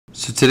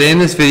So today in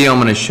this video, I'm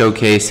going to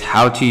showcase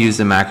how to use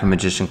the Macro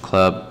Magician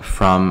Club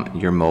from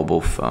your mobile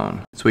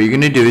phone. So what you're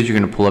going to do is you're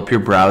going to pull up your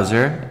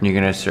browser and you're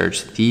going to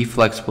search the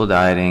Flexible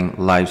Dieting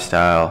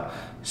Lifestyle.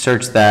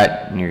 Search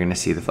that and you're going to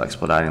see the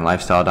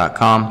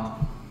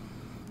flexibledietinglifestyle.com.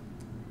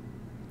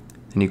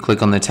 Then you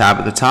click on the tab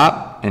at the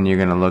top and you're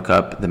going to look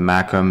up the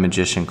Macro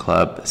Magician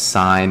Club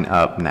Sign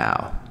Up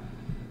Now.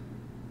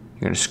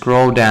 You're going to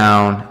scroll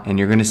down and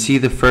you're going to see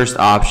the first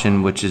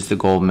option, which is the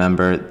Gold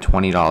Member,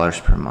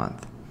 $20 per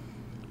month.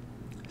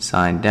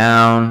 Sign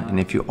down, and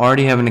if you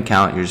already have an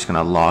account, you're just going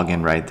to log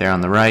in right there on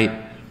the right.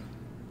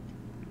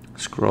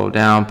 Scroll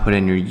down, put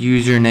in your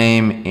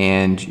username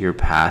and your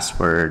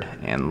password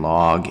and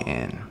log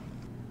in.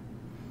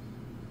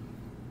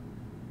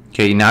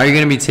 Okay, now you're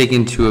going to be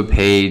taken to a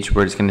page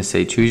where it's going to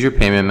say choose your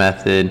payment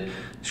method.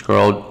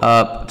 Scroll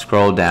up,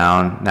 scroll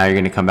down. Now you're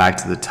going to come back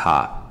to the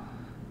top.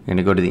 You're going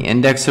to go to the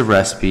index of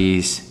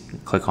recipes,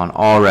 click on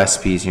all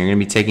recipes, and you're going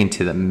to be taken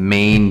to the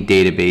main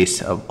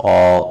database of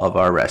all of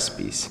our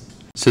recipes.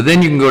 So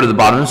then you can go to the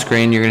bottom of the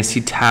screen, you're going to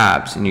see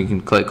tabs, and you can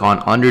click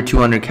on under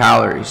 200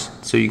 calories.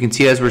 So you can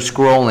see as we're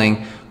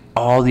scrolling,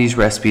 all these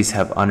recipes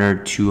have under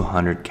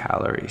 200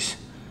 calories.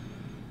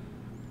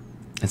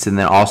 And so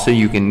then also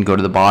you can go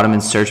to the bottom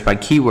and search by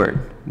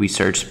keyword. We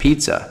searched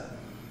pizza,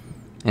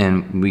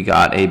 and we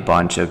got a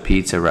bunch of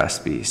pizza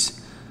recipes.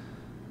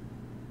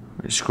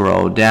 We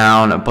scroll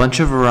down, a bunch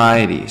of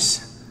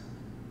varieties.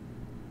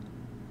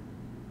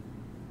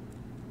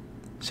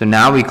 So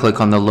now we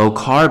click on the low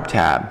carb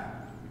tab.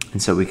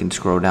 And so we can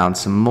scroll down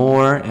some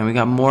more and we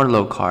got more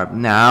low carb.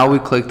 Now we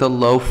click the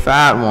low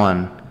fat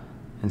one.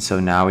 And so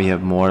now we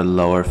have more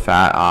lower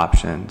fat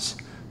options.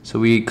 So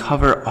we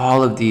cover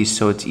all of these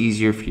so it's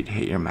easier for you to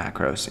hit your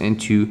macros and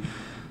to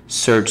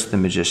search the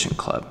Magician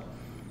Club.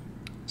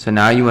 So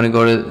now you want to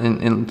go to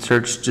and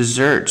search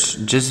desserts.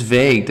 Just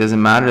vague,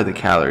 doesn't matter the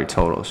calorie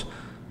totals.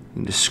 You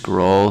can just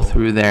scroll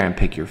through there and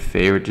pick your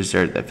favorite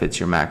dessert that fits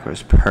your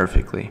macros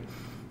perfectly.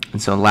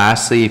 And so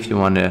lastly, if you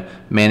want to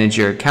manage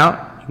your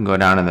account, you can go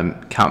down to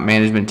the account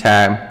management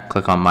tab,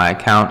 click on my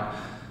account.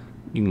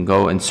 You can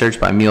go and search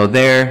by meal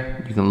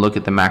there. You can look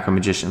at the Macro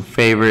Magician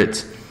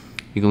favorites.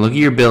 You can look at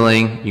your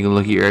billing. You can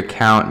look at your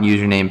account,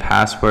 username,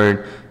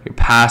 password, your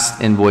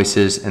past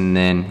invoices, and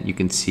then you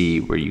can see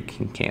where you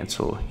can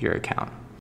cancel your account.